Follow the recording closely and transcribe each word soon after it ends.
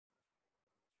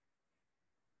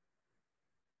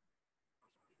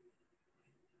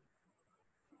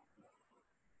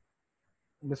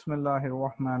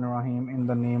Bismillahirrahmanirrahim. In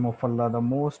the name of Allah, the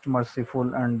most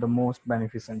merciful and the most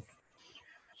beneficent.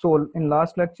 So in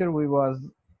last lecture we was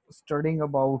studying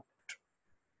about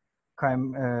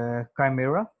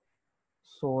chimera.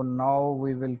 So now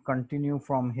we will continue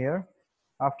from here.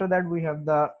 After that we have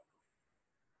the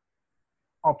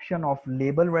option of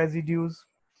label residues,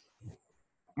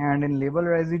 and in label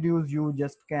residues you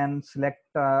just can select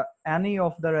any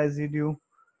of the residue,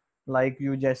 like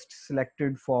you just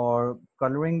selected for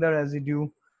coloring the residue.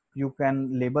 You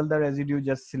can label the residue,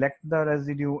 just select the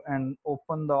residue and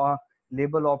open the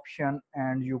label option,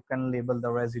 and you can label the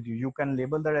residue. You can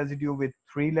label the residue with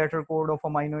 3-letter code of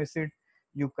amino acid.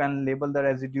 You can label the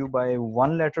residue by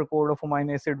 1-letter code of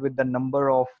amino acid with the number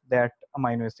of that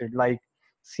amino acid, like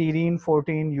serine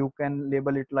 14, you can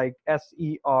label it like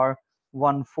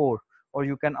SER14, or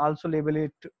you can also label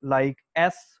it like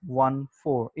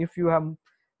S14. If you have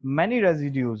many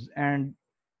residues, and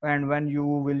when you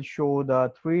will show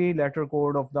the 3-letter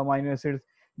code of the amino acids,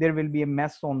 there will be a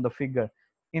mess on the figure.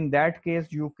 In that case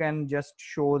you can just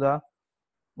show the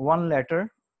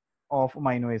 1-letter of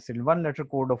amino acid, 1-letter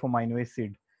code of amino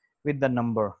acid with the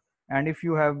number. And if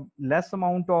you have less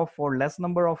amount of or less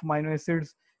number of amino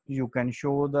acids, you can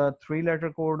show the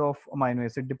 3-letter code of amino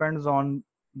acid. Depends on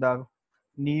the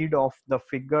need of the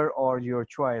figure or your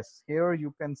choice. Here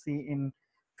you can see in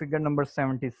figure number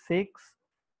 76,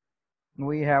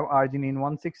 we have arginine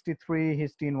 163,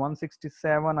 histidine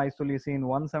 167, isoleucine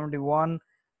 171,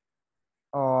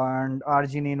 and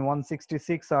arginine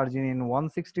 166, arginine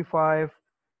 165,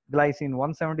 glycine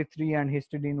 173, and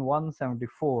histidine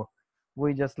 174.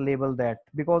 We just label that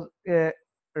because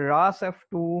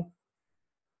RASF2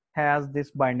 has this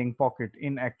binding pocket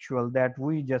in actual that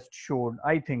we just showed,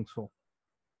 I think so.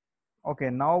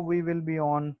 Okay, now we will be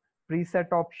on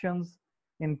preset options.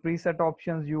 In preset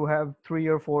options you have 3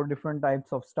 or 4 different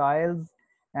types of styles,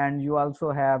 and you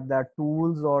also have the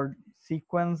tools or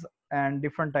sequence and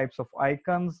different types of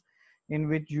icons in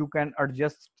which you can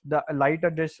adjust the light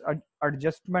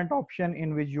adjustment option,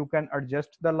 in which you can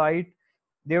adjust the light.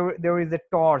 There is a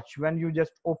torch. When you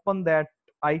just open that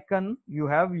icon, you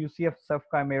have UCF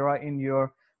Chimera in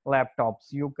your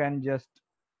laptops. You can just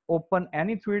open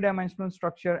any 3-dimensional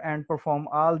structure and perform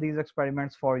all these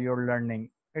experiments for your learning.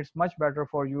 It's much better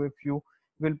for you if you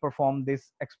will perform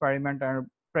this experiment and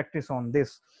practice on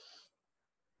this.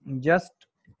 Just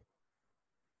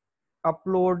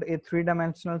upload a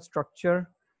 3-dimensional structure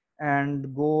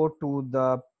and go to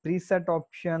the preset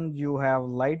option. You have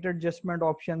light adjustment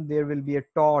option. There will be a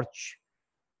torch.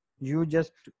 You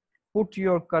just put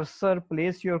your cursor,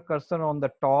 place your cursor on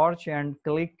the torch and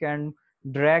click and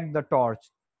drag the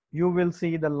torch. You will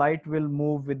see the light will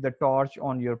move with the torch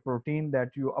on your protein that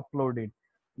you uploaded.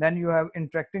 Then you have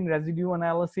interacting residue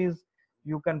analysis.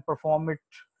 You can perform it,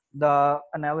 the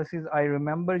analysis. I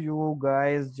remember you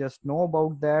guys just know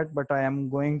about that, but I am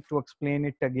going to explain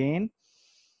it again.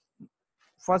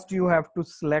 First you have to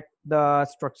select the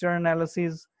structure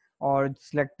analysis, or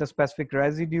select the specific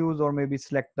residues, or maybe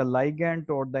select the ligand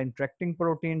or the interacting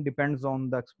protein, depends on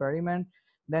the experiment.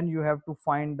 Then you have to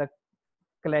find the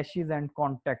clashes and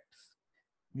contacts.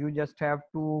 You just have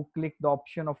to click the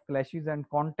option of clashes and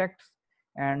contacts,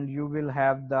 and you will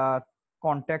have the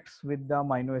contacts with the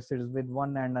amino acids with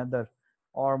one another.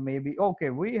 Or maybe, okay,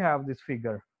 we have this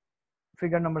figure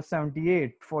number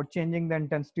 78 for changing the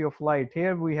intensity of light.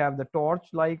 Here we have the torch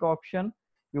like option,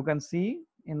 you can see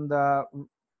in the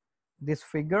this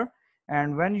figure,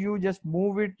 and when you just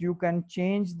move it, you can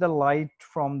change the light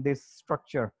from this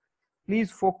structure.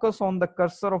 Please focus on the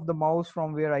cursor of the mouse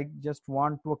from where I just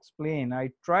want to explain.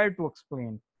 I try to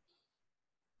explain.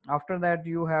 After that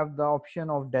you have the option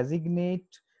of designate.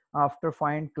 After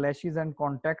find clashes and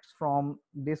contacts from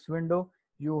this window,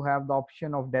 you have the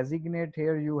option of designate.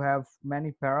 Here you have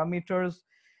many parameters.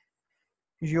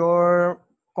 Your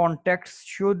contacts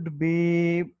should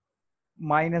be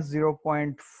minus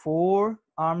 0.4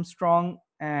 Armstrong,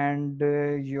 and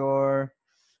your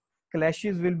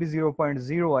clashes will be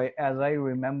 0.0 as I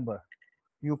remember.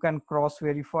 You can cross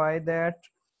verify that.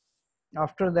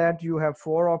 After that you have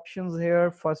 4 options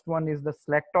here. First one is the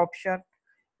select option.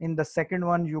 In the second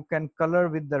one you can color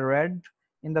with the red.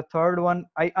 In the third one,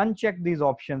 I uncheck these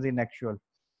options in actual,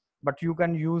 but you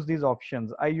can use these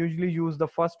options. I usually use the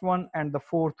first one and the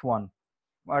fourth one,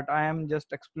 but I am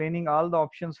just explaining all the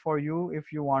options for you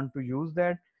if you want to use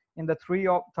that. In the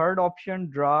third option,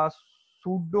 draw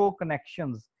pseudo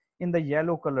connections in the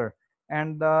yellow color,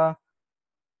 and the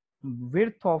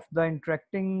width of the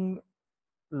interacting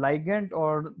ligand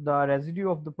or the residue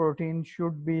of the protein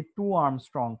should be 2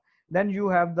 Armstrong. Then you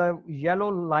have the yellow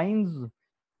lines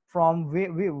from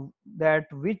that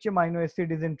which amino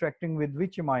acid is interacting with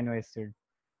which amino acid.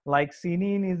 Like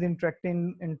serine is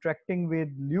interacting with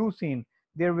leucine,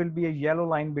 there will be a yellow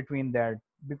line between that,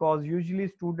 because usually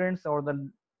students or the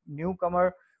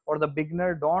newcomer or the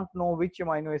beginner don't know which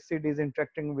amino acid is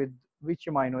interacting with which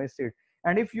amino acid.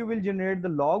 And if you will generate the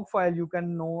log file, you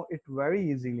can know it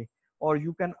very easily. Or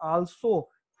you can also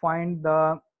find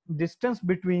the distance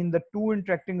between the two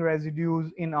interacting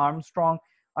residues in Armstrong.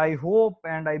 I hope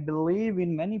and I believe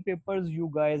in many papers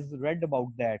you guys read about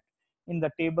that in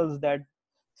the tables, that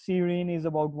serine is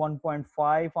about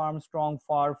 1.5 Armstrong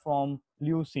far from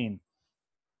leucine,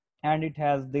 and it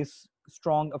has this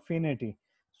strong affinity.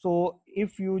 So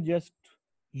if you just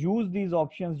use these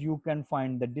options, you can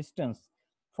find the distance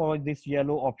for this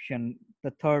yellow option,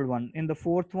 the third one. In the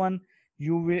fourth one,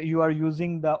 you are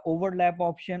using the overlap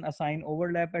option, assign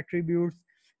overlap attributes.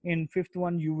 In fifth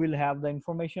one, you will have the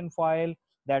information file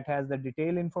that has the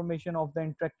detailed information of the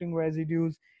interacting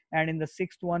residues. And in the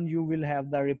sixth one, you will have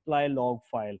the reply log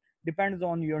file. Depends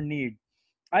on your need.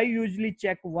 I usually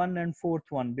check one and fourth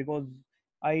one because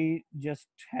I just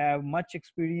have much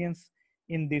experience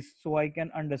in this, so I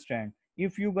can understand.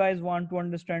 If you guys want to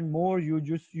understand more, you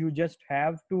just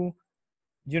have to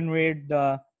generate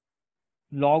the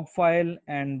log file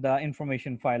and the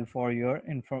information file for your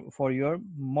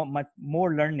much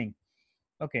more learning.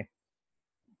 Okay,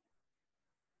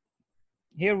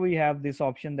 here we have this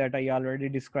option that I already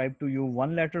described to you,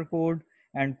 one letter code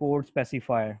and code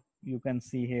specifier. You can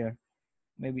see here.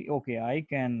 Maybe okay, I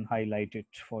can highlight it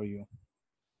for you.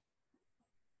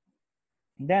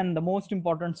 Then the most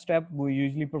important step we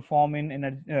usually perform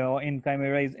in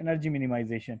Chimera is energy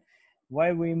minimization.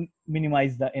 Why we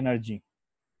minimize the energy?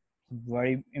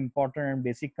 Very important and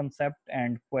basic concept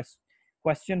and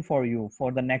question for you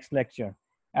for the next lecture.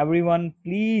 Everyone,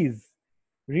 please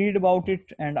read about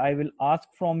it, and I will ask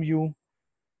from you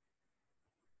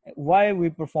why we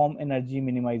perform energy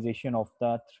minimization of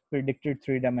the predicted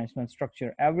three-dimensional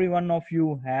structure. Every one of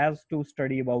you has to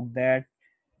study about that,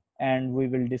 and we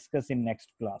will discuss in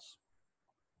next class.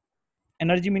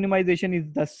 Energy minimization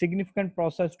is the significant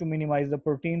process to minimize the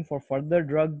protein for further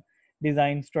drug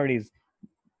design studies.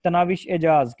 Tanavish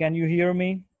Ejaz, can you hear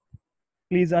me?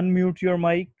 Please unmute your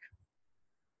mic.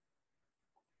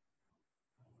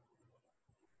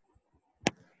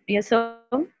 Yes, sir.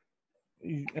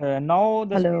 Now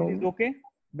the speed is Hello. okay.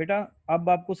 बेटा अब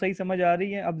आपको सही समझ आ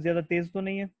रही है? अब ज्यादा तेज तो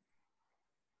नहीं है?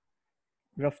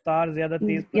 रफ्तार ज्यादा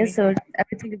तेज तो नहीं Yes, है? sir.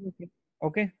 Everything is okay.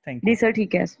 Okay, thank you. Ji sir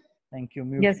ठीक है. Thank you.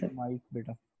 Mute Yes, sir. your mic,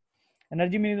 beta.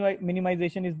 Energy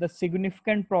minimization is the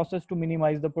significant process to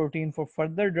minimize the protein for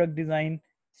further drug design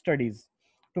studies.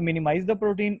 To minimize the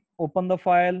protein, open the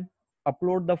file,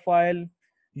 upload the file,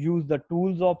 use the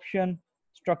tools option,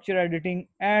 structure editing,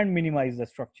 and minimize the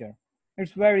structure.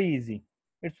 It's very easy.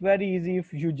 It's very easy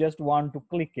if you just want to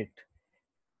click it.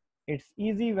 It's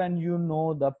easy when you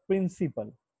know the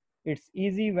principle. It's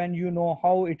easy when you know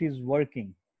how it is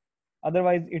working.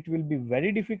 Otherwise, it will be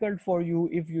very difficult for you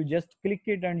if you just click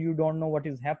it and you don't know what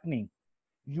is happening.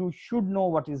 You should know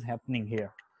what is happening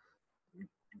here.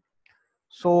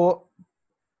 So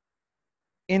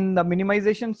in the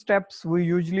minimization steps, we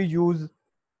usually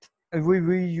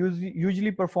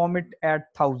usually perform it at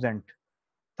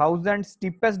 1,000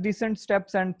 steepest descent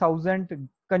steps and 1,000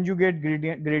 conjugate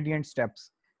gradient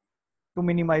steps to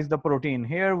minimize the protein.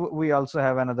 Here we also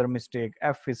have another mistake.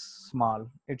 F is small.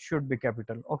 It should be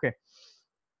capital. Okay.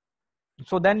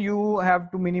 So then you have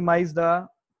to minimize the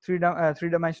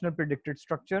three-dimensional predicted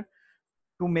structure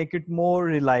to make it more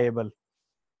reliable.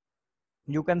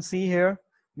 You can see here,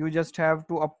 you just have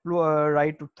to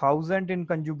write 1,000 in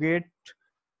conjugate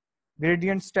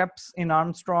gradient steps in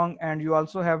Armstrong, and you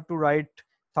also have to write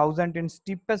 1,000 in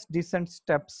steepest descent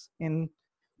steps in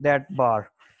that bar.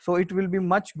 So it will be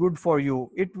much good for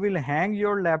you. It will hang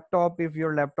your laptop if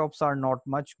your laptops are not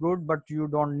much good, but you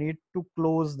don't need to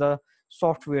close the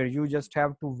software. You just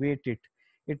have to wait it.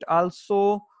 It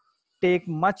also take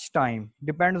much time,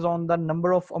 depends on the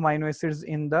number of amino acids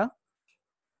in the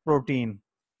protein.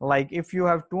 Like if you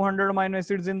have 200 amino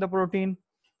acids in the protein,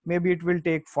 maybe it will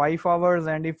take 5 hours,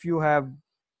 and if you have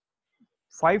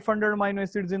 500 amino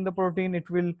acids in the protein, it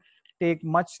will take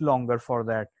much longer for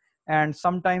that. And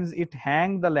sometimes it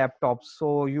hang the laptop,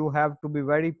 so you have to be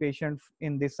very patient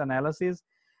in this analysis,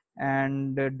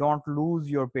 and don't lose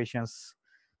your patience.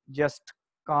 Just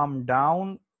calm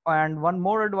down. And one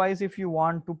more advice, if you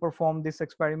want to perform this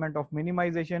experiment of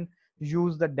minimization,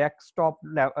 use the desktop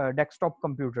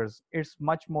computers. It's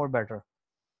much more better.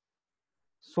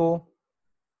 So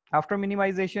after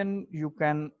minimization, you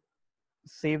can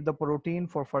save the protein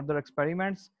for further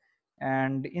experiments,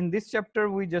 And in this chapter,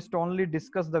 we just only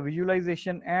discuss the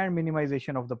visualization and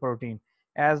minimization of the protein.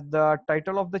 As the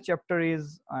title of the chapter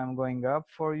is, I'm going up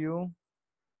for you,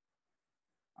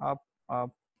 up, up,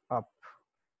 up.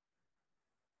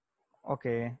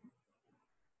 Okay,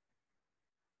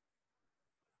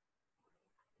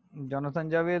 Jonathan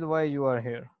Javed, why you are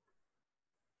here?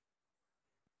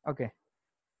 Okay,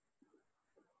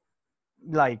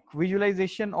 like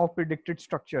visualization of predicted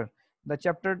structure. The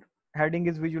chapter heading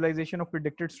is visualization of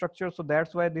predicted structure, so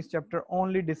that's why this chapter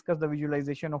only discuss the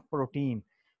visualization of protein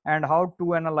and how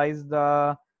to analyze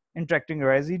the interacting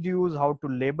residues, how to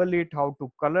label it, how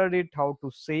to color it, how to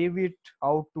save it,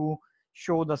 how to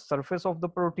show the surface of the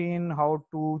protein, how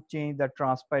to change the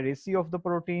transparency of the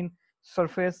protein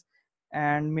surface,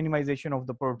 and minimization of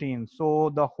the protein.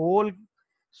 So the whole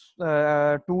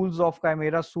tools of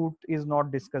chimera suite is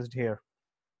not discussed here.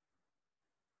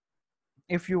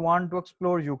 If you want to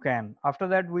explore, you can. After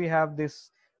that, we have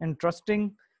this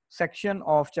interesting section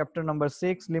of chapter number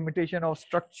 6, limitation of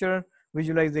structure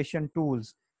visualization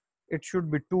tools. It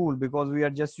should be tool because we are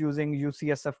just using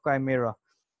UCSF chimera,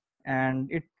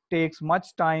 and it takes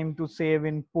much time to save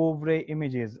in pauvre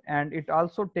images, and it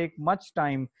also take much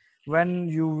time when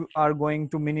you are going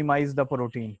to minimize the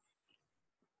protein.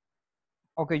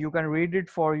 Okay, you can read it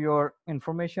for your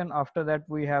information. After that,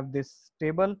 we have this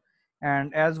table,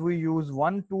 and as we use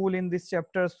one tool in this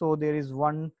chapter, so there is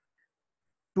one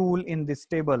tool in this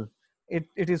table. It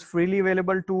is freely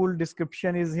available tool.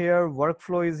 Description is here,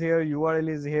 workflow is here, URL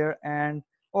is here, and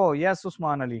oh yes,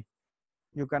 Usman Ali,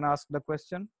 you can ask the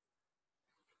question.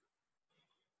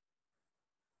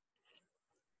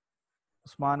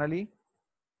 Usman Ali.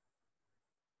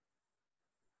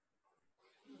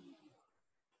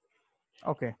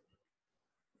 Okay,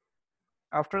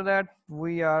 after that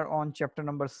we are on chapter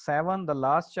number 7, the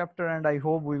last chapter, and I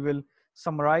hope we will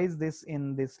summarize this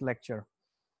in this lecture.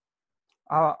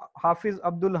 Hafiz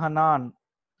Abdul Hanan,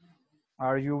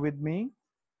 are you with me?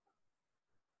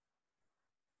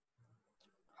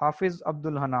 Hafiz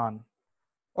Abdul Hanan.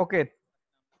 Okay,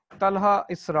 Talha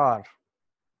Israr.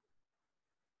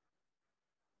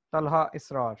 Talha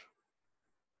Israr.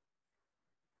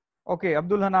 Okay,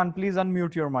 Abdul Hanan, please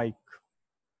unmute your mic.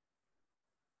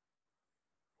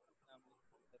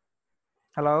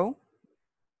 Hello,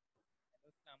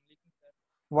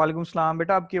 वालेकुम सलाम।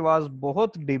 बेटा आपकी आवाज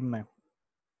बहुत dim है।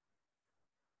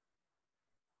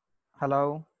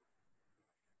 Hello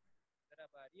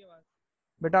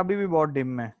बेटा, अभी भी बहुत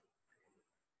डिम है।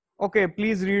 Okay,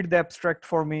 please read the abstract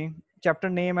for me. Chapter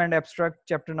name and abstract,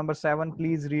 chapter number 7,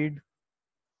 please read.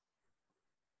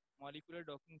 Molecular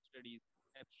docking studies.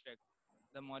 Abstract.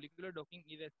 The molecular docking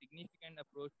is a significant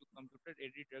approach to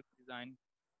computer-aided drug design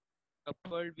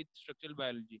coupled with structural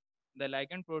biology. The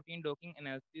ligand-protein docking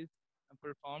analysis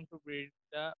performed to predict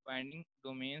the binding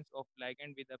domains of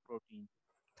ligand with a protein.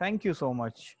 Thank you so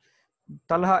much.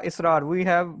 Talha Israr,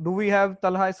 do we have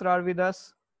Talha Israr with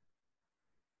us?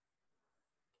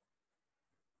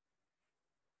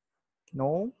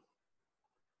 No?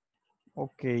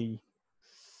 Okay.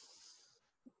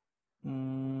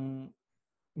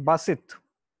 Basit.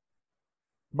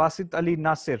 Basit Ali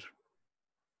Nasir.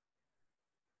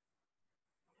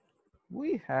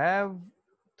 We have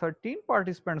 13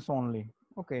 participants only.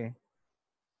 Okay.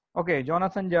 Okay,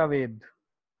 Jonathan Javed.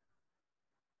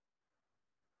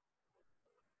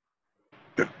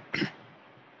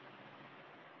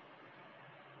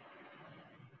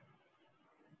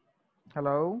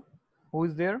 Hello, who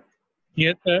is there?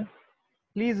 Yes, sir.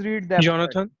 Please read the abstract.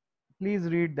 Jonathan. Please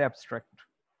read the abstract.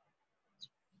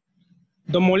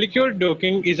 The molecular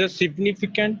docking is a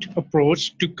significant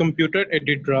approach to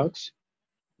computer-aided drugs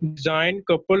design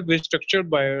coupled with structural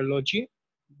biology.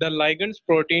 The ligand's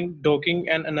protein docking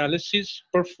and analysis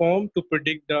performed to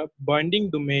predict the binding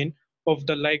domain of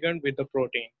the ligand with the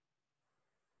protein.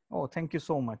 Oh, thank you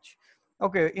so much.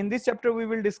 Okay, in this chapter, we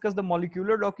will discuss the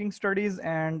molecular docking studies,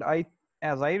 and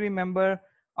as I remember,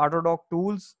 Autodoc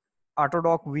tools,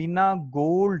 Autodoc Vina,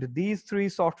 Gold, these three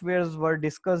softwares were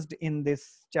discussed in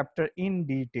this chapter in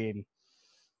detail.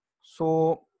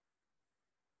 So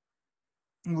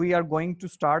we are going to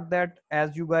start that.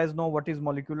 As you guys know what is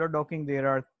molecular docking, there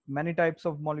are many types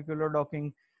of molecular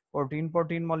docking: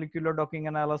 protein molecular docking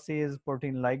analysis,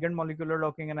 protein ligand molecular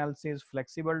docking analysis,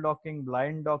 flexible docking,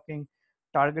 blind docking,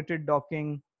 targeted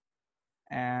docking,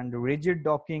 and rigid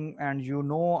docking, and you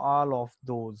know all of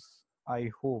those, I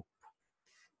hope.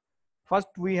 First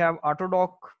we have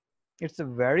Autodoc. It's a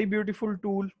very beautiful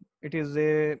tool. It is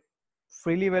a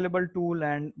freely available tool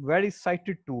and very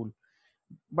cited tool.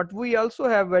 But we also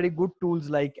have very good tools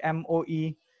like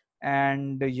MOE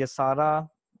and Yesara,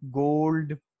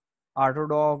 Gold,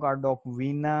 Autodoc, Autodoc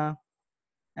Vina,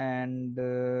 and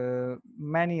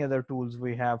many other tools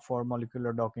we have for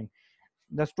molecular docking.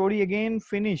 The story again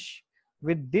finish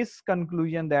with this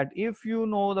conclusion that if you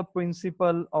know the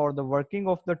principle or the working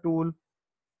of the tool,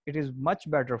 it is much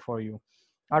better for you.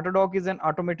 Autodoc is an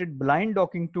automated blind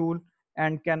docking tool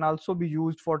and can also be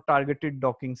used for targeted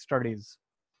docking studies.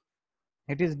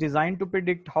 It is designed to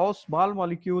predict how small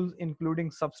molecules,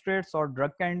 including substrates or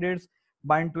drug candidates,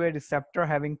 bind to a receptor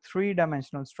having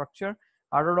three-dimensional structure.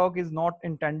 Autodoc is not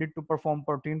intended to perform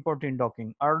protein-protein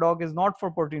docking. Autodoc is not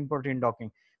for protein-protein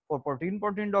docking. For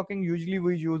protein-protein docking, usually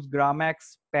we use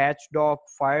Gramax, PatchDoc,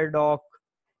 FireDoc,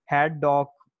 HadDoc,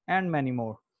 and many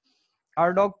more.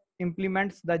 Autodoc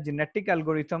implements the genetic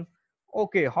algorithm.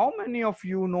 Okay, how many of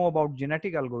you know about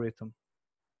genetic algorithm?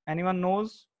 Anyone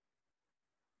knows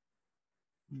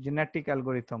genetic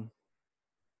algorithm?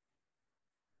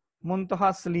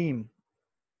 Muntaha Salim.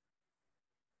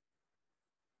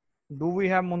 Do we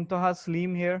have Muntaha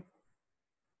Salim here?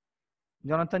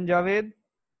 Jonathan Javed?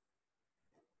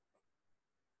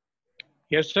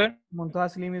 Yes, sir. Muntaha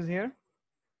Salim is here?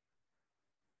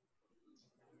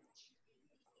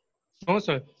 No,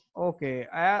 sir. Okay,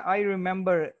 I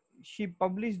remember she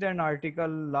published an article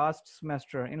last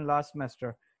semester,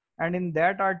 and in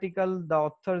that article, the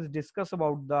authors discuss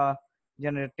about the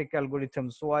genetic algorithm.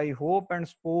 So I hope and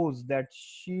suppose that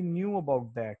she knew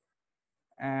about that.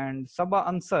 And Saba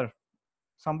Ansar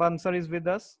is with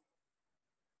us.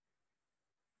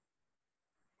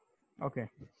 Okay.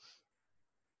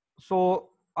 So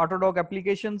Autodoc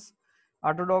applications.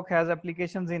 Autodoc has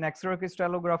applications in X-ray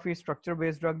crystallography,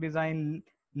 structure-based drug design,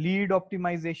 lead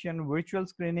optimization, virtual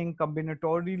screening,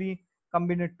 combinatorial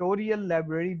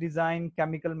library design,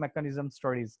 chemical mechanism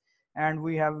studies. And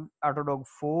we have Autodoc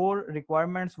 4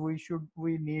 requirements. We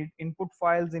need input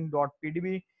files in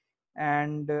 .pdb,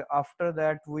 and after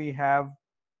that we have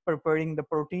preparing the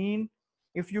protein.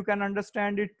 If you can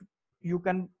understand it, you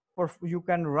can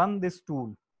run this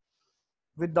tool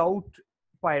without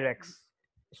Pyrex.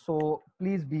 So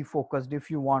please be focused if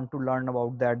you want to learn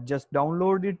about that. Just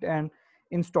download it and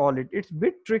install it. It's a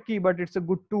bit tricky, but it's a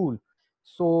good tool.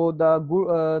 So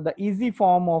the easy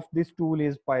form of this tool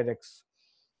is Pyrex.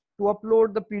 To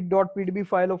upload the .pdb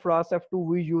file of RASF2,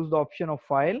 we use the option of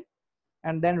file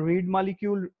and then read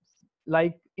molecule.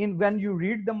 Like when you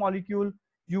read the molecule,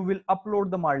 you will upload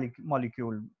the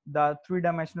molecule, the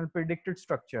three-dimensional predicted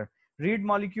structure. Read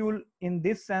molecule in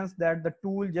this sense that the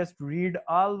tool just read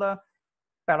all the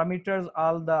parameters,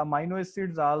 all the amino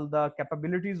acids, all the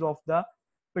capabilities of the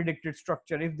predicted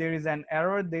structure. If there is an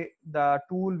error, the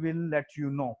tool will let you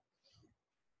know.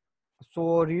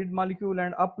 So read molecule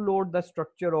and upload the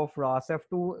structure of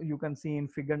RASF2. You can see in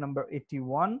figure number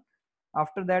 81.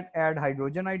 After that, add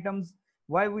hydrogen atoms.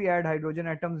 Why we add hydrogen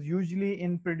atoms? Usually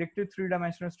in predicted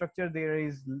three-dimensional structure, there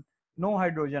is no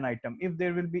hydrogen atom. If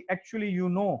there will be, actually,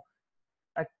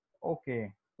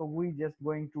 okay. So we just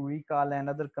going to recall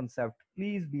another concept.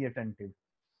 Please be attentive.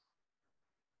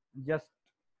 Just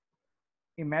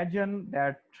imagine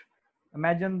the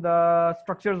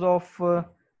structures of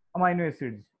amino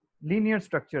acids, linear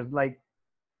structures. Like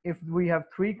if we have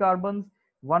three carbons,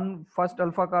 one first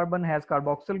alpha carbon has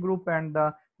carboxyl group and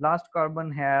the last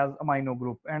carbon has amino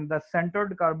group, and the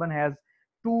centered carbon has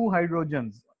two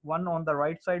hydrogens, one on the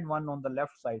right side, one on the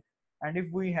left side. And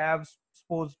if we have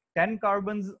suppose 10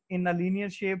 carbons in a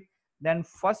linear shape, then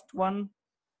first one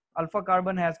alpha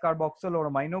carbon has carboxyl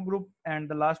or amino group and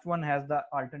the last one has the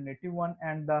alternative one,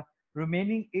 and the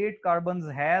remaining 8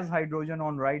 carbons has hydrogen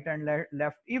on right and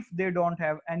left if they don't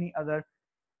have any other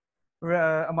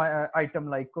item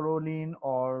like choline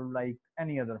or like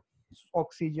any other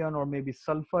oxygen or maybe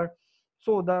sulfur.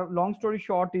 So the long story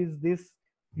short is this: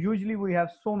 usually we have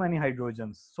so many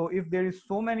hydrogens. So if there is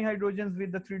so many hydrogens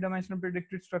with the three-dimensional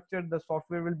predicted structure, the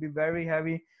software will be very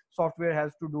heavy. Software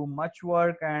has to do much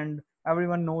work, and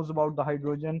everyone knows about the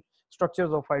hydrogen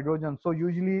structures of hydrogen. So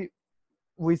usually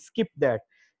we skip that.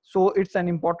 So it's an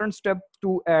important step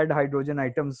to add hydrogen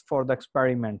atoms for the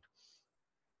experiment.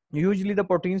 Usually the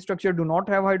protein structure do not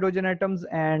have hydrogen atoms,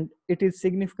 and it is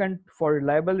significant for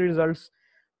reliable results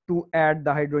to add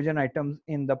the hydrogen atoms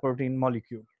in the protein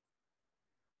molecule.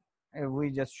 We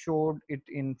just showed it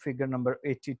in figure number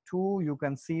 82. You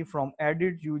can see from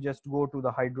edit, you just go to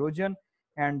the hydrogen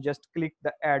and just click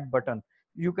the add button.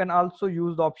 You can also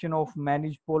use the option of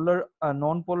manage polar,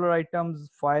 non-polar items,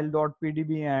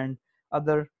 file.pdb, and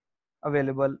other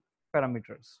available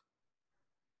parameters.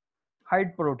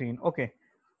 Hide protein. Okay.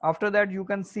 After that, you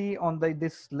can see on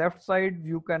this left side,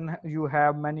 you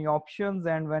have many options,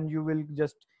 and when you will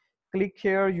just click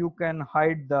here, you can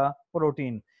hide the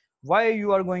protein. Why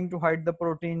you are going to hide the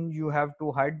protein? You have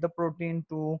to hide the protein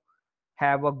to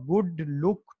have a good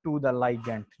look to the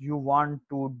ligand. You want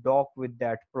to dock with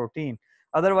that protein.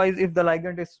 Otherwise, if the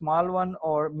ligand is small one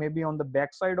or maybe on the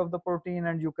back side of the protein,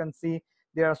 and you can see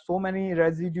there are so many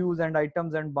residues and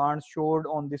items and bonds showed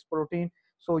on this protein,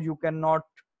 so you cannot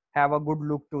have a good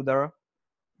look to the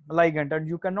ligand, and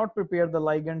you cannot prepare the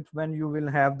ligand when you will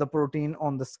have the protein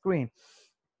on the screen.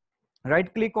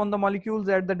 Right click on the molecules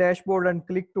at the dashboard and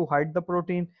click to hide the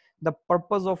protein. The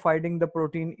purpose of hiding the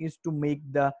protein is to make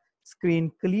the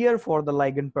screen clear for the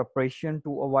ligand preparation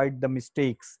to avoid the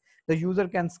mistakes. The user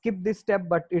can skip this step,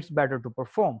 but it's better to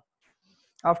perform.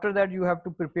 After that, you have to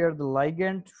prepare the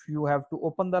ligand. You have to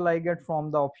open the ligand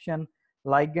from the option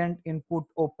ligand input,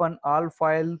 open all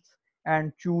files,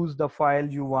 and choose the file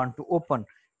you want to open.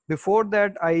 Before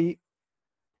that, I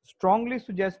strongly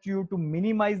suggest you to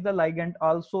minimize the ligand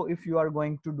also if you are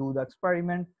going to do the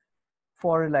experiment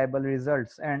for reliable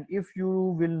results. And if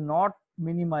you will not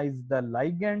minimize the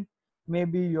ligand,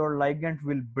 maybe your ligand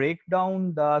will break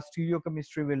down, the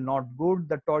stereochemistry will not good,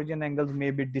 the torsion angles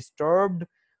may be disturbed,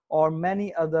 or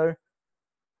many other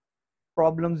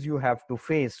problems you have to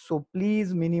face. So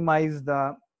please minimize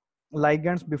the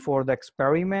ligands before the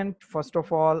experiment first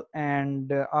of all,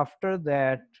 and after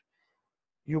that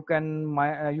you can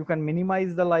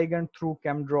minimize the ligand through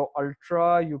ChemDraw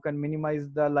Ultra. You can minimize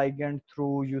the ligand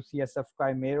through UCSF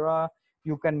Chimera.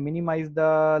 You can minimize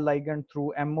the ligand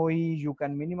through MOE. You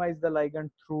can minimize the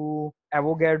ligand through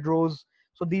Avogadro's.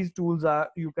 So these tools are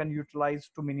you can utilize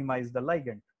to minimize the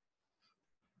ligand.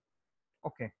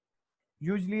 Okay.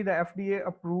 Usually the FDA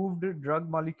approved drug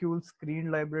molecule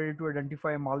screen library to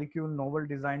identify a molecule, novel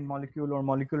designed molecule, or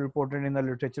molecule reported in the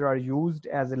literature are used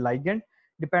as a ligand.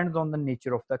 Depends on the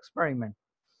nature of the experiment.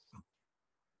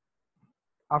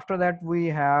 After that, we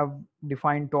have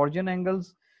defined torsion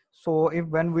angles. So if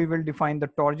when we will define the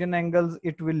torsion angles,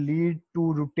 it will lead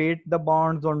to rotate the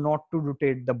bonds or not to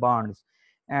rotate the bonds.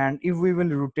 And if we will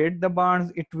rotate the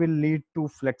bonds, it will lead to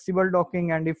flexible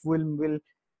docking. And if will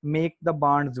make the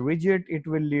bonds rigid, it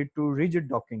will lead to rigid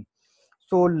docking.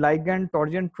 So ligand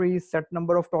torsion tree set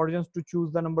number of torsions to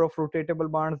choose the number of rotatable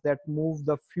bonds that move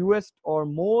the fewest or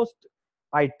most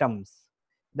items.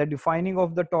 The defining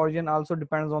of the torsion also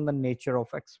depends on the nature of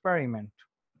experiment.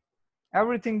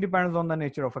 Everything depends on the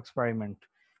nature of experiment,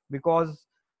 because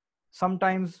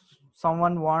sometimes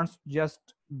someone wants just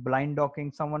blind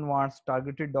docking, someone wants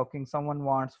targeted docking, someone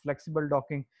wants flexible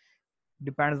docking.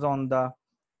 Depends on the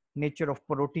nature of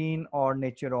protein or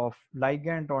nature of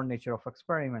ligand or nature of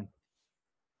experiment.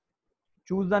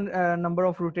 Choose the number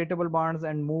of rotatable bonds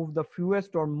and move the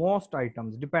fewest or most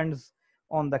items. Depends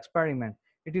on the experiment.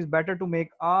 It is better to make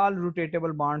all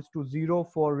rotatable bonds to 0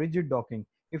 for rigid docking.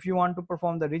 If you want to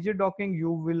perform the rigid docking,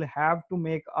 you will have to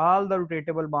make all the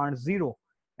rotatable bonds 0,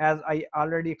 as I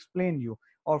already explained you.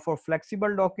 Or for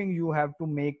flexible docking, you have to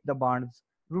make the bonds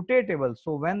rotatable.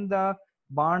 So when the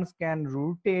bonds can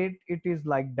rotate, it is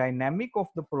like dynamic of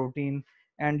the protein,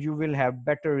 and you will have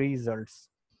better results.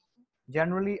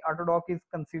 Generally, autodock is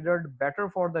considered better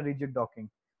for the rigid docking.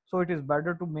 So it is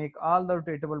better to make all the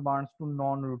rotatable bonds to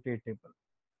non-rotatable.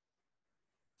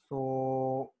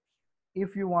 So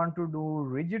if you want to do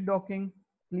rigid docking,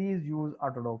 please use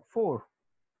Autodock 4.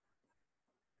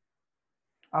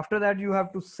 After that, you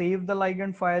have to save the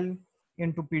ligand file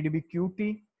into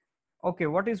PDBQT. Okay,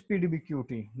 what is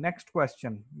PDBQT? Next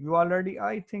question. You already,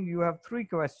 I think you have 3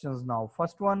 questions now.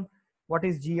 First one, what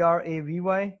is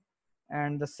GRAVY?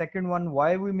 And the second one,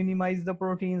 why we minimize the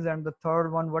proteins? And the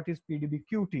third one, what is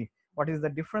PDBQT? What is the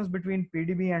difference between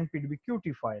PDB and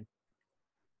PDBQT file?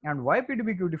 And why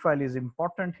PDBQT file is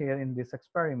important here in this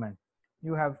experiment?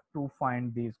 You have to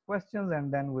find these questions,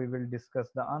 and then we will discuss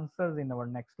the answers in our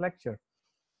next lecture.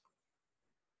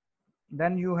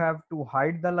 Then you have to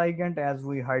hide the ligand as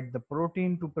we hide the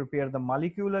protein to prepare the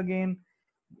molecule again.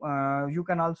 You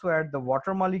can also add the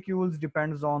water molecules,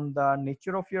 depends on the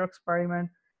nature of your experiment.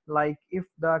 Like if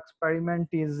the experiment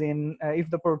is in, if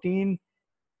the protein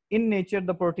in nature,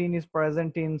 the protein is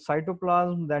present in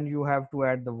cytoplasm, then you have to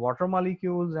add the water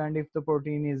molecules. And if the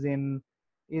protein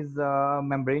is a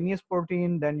membranous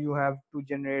protein, then you have to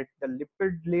generate the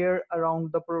lipid layer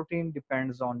around the protein,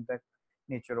 depends on the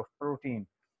nature of protein.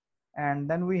 And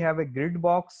then we have a grid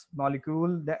box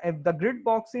molecule. If the grid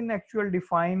box in actual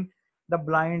define the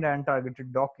blind and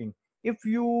targeted docking. If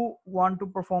you want to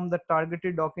perform the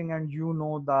targeted docking and you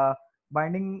know the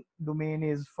binding domain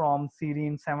is from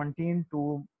serine 17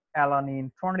 to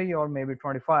alanine 20 or maybe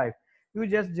 25, you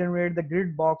just generate the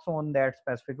grid box on that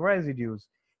specific residues.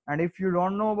 And if you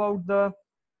don't know about the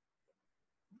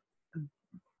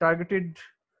targeted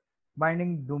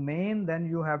binding domain, then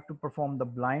you have to perform the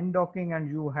blind docking, and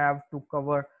you have to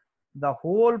cover the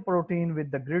whole protein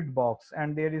with the grid box.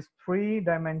 And there is 3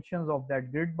 dimensions of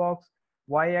that grid box: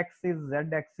 y-axis,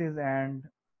 z-axis, and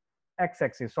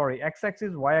x-axis. Sorry,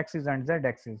 x-axis, y-axis, and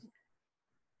z-axis.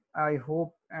 I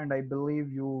hope and I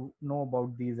believe you know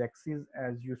about these axes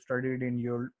as you studied in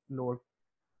your lower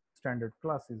standard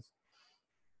classes.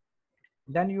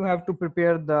 Then you have to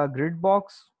prepare the grid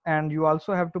box, and you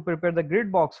also have to prepare the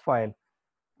grid box file.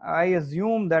 I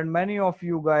assume that many of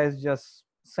you guys just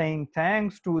saying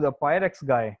thanks to the Pyrex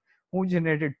guy who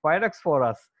generated Pyrex for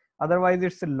us. Otherwise,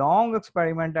 it's a long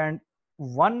experiment, and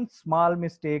one small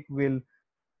mistake will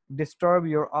disturb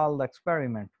your all the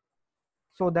experiment.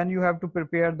 So then you have to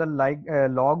prepare the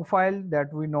log file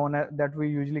that that we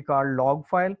usually call log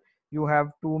file. You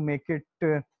have to make it.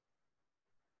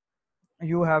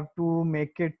 You have to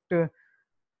make it the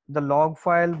log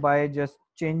file by just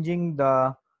changing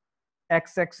the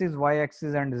x-axis,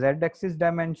 y-axis, and z-axis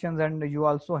dimensions, and you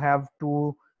also have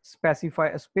to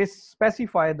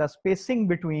specify the spacing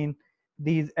between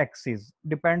these axes.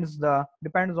 Depends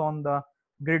on the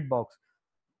grid box.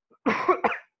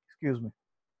 Excuse me.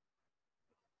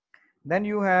 Then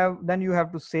you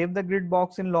have to save the grid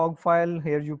box in log file.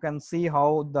 Here you can see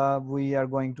how we are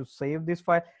going to save this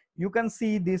file. You can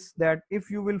see this, that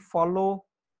if you will follow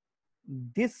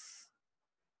this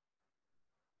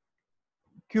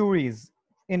queries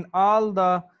in all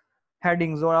the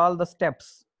headings or all the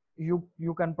steps,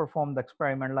 you can perform the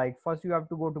experiment. Like first you have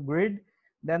to go to grid,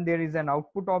 then there is an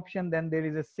output option, then there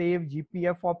is a save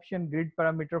gpf option, grid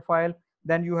parameter file,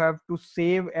 then you have to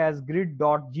save as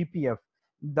grid.gpf.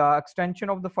 The extension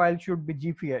of the file should be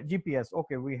gps.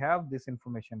 Okay, we have this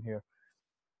information here.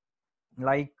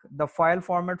 Like the file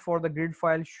format for the grid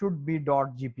file should be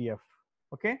 .gpf.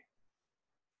 Okay,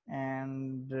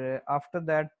 and after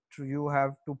that you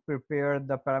have to prepare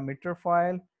the parameter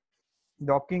file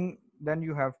docking. Then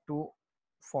you have to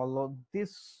follow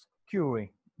this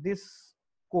query, this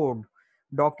code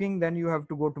docking. Then you have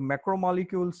to go to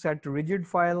macromolecule, set rigid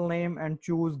file name, and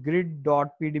choose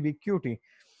grid.pdbqt.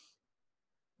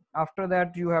 After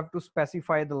that you have to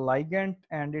specify the ligand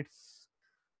and its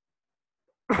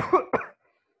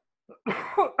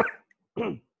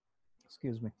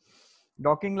excuse me,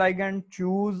 docking ligand,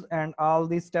 choose, and all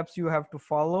these steps you have to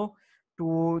follow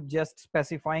to just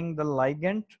specifying the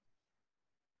ligand.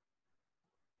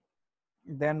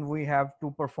 Then we have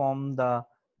to perform the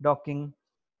docking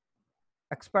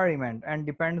experiment, and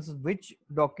depends which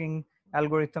docking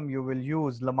algorithm you will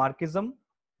use: Lamarckism,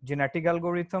 genetic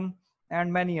algorithm,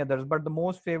 and many others. But the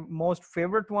most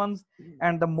favorite ones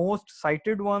and the most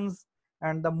cited ones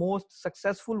and the most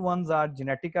successful ones are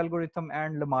genetic algorithm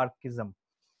and Lamarckism.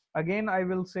 Again, I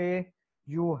will say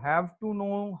you have to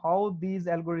know how these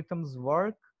algorithms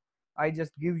work. I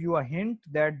just give you a hint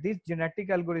that this genetic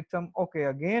algorithm, okay,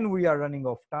 again, we are running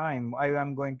off time. I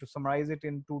am going to summarize it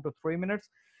in 2 to 3 minutes.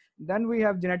 Then we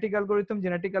have genetic algorithm.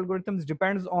 Genetic algorithms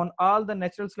depends on all the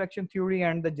natural selection theory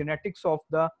and the genetics of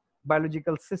the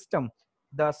biological system.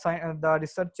 The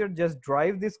researcher just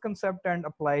drive this concept and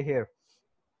apply here.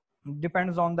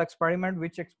 Depends on the experiment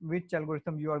which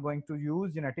algorithm you are going to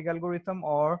use, genetic algorithm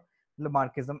or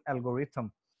Lamarckism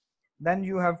algorithm. Then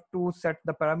you have to set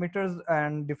the parameters,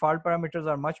 and default parameters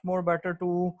are much more better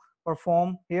to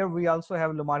perform. Here we also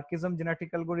have Lamarckism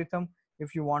genetic algorithm.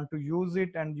 If you want to use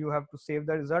it and you have to save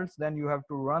the results, then you have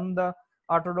to run the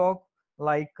autodoc,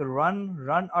 like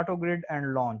run autogrid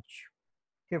and launch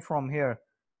here from here.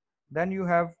 Then you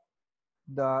have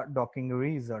the docking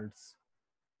results.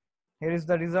 Here is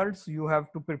the results. You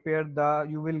have to prepare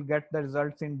you will get the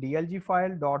results in dlg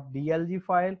file, .dlg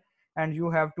file, and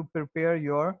you have to prepare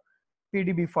your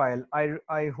PDB file.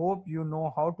 I hope you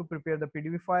know how to prepare the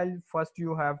PDB file. First,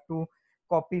 you have to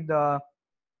copy the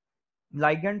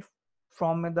ligand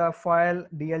from the file,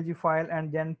 DLG file,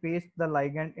 and then paste the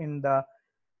ligand in the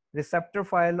receptor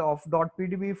file of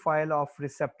 .pdb file of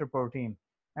receptor protein,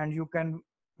 and you can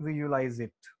visualize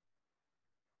it.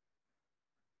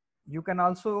 You can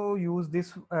also use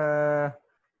this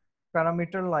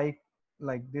parameter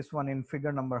like this one in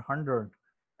figure number 100.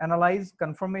 Analyze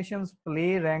conformations,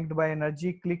 play ranked by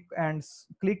energy, click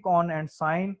on and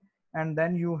sign, and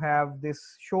then you have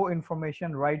this show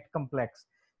information, write complex.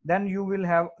 Then you will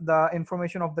have the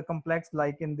information of the complex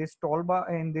like in this toolbar,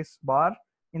 in this bar,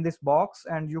 in this box,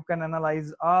 and you can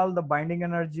analyze all the binding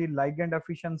energy, ligand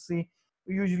efficiency.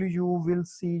 Usually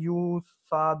you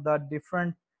saw the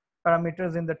different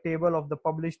parameters in the table of the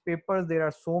published papers. There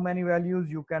are so many values.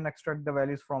 You can extract the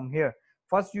values from here.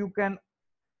 First, you can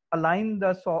align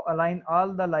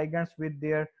all the ligands with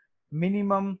their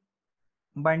minimum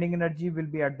binding energy will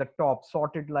be at the top,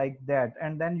 sorted like that,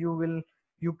 and then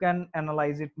you can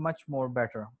analyze it much more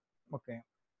better. Okay,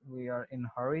 we are in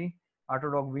hurry.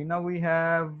 Autodoc Vina we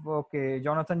have. Okay,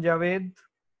 Jonathan Javed,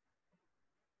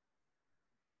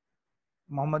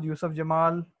 Muhammad Yusuf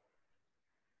Jamal.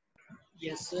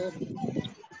 Yes, sir.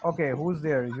 Okay, who's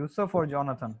there, Yusuf or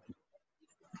Jonathan?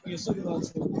 Yusuf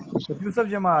also. Yusuf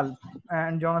Jamal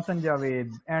and Jonathan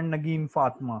Javed and Nageem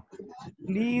Fatma.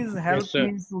 Please Yes, help sir.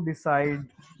 me to decide.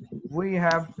 We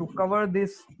have to cover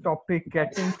this topic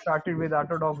getting started with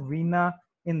Autodoc Vina.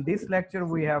 In this lecture,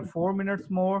 we have 4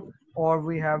 minutes more, or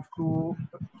we have to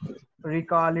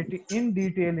recall it in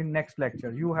detail in next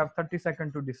lecture. You have 30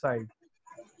 seconds to decide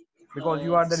because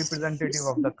you are the representative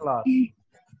of the class.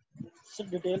 Sir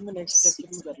detail में next lecture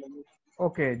में कर लेंगे.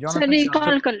 Okay, sir Jonathan recall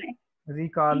Javed, कर लें.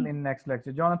 recall in next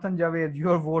lecture. Jonathan Javed,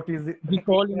 your vote is Recall in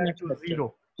equal next to lecture.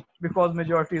 0 because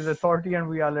majority is authority and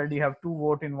we already have 2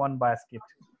 votes in one basket.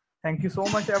 Thank you so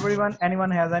much, everyone.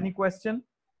 Anyone has any question?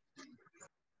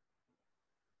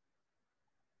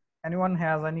 Anyone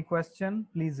has any question?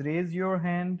 Please raise your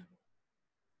hand.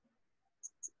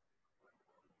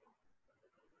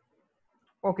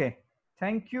 Okay.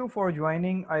 Thank you for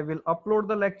joining. I will upload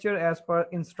the lecture as per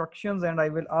instructions, and I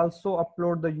will also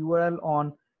upload the URL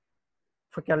on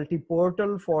faculty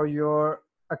portal for your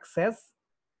access.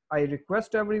 I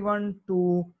request everyone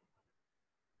to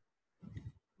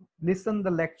listen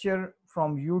the lecture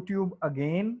from YouTube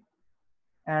again,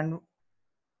 and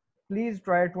please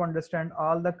try to understand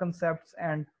all the concepts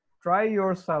and try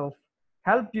yourself,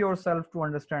 help yourself to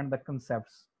understand the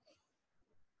concepts.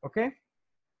 Okay.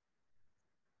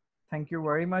 Thank you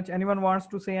very much. Anyone wants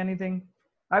to say anything?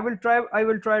 I will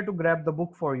try to grab the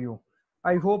book for you.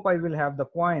 I hope I will have the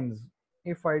coins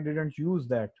if I didn't use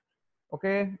that.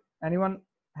 Okay. Anyone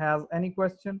has any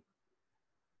question?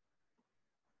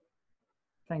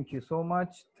 Thank you so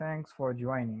much. Thanks for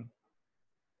joining.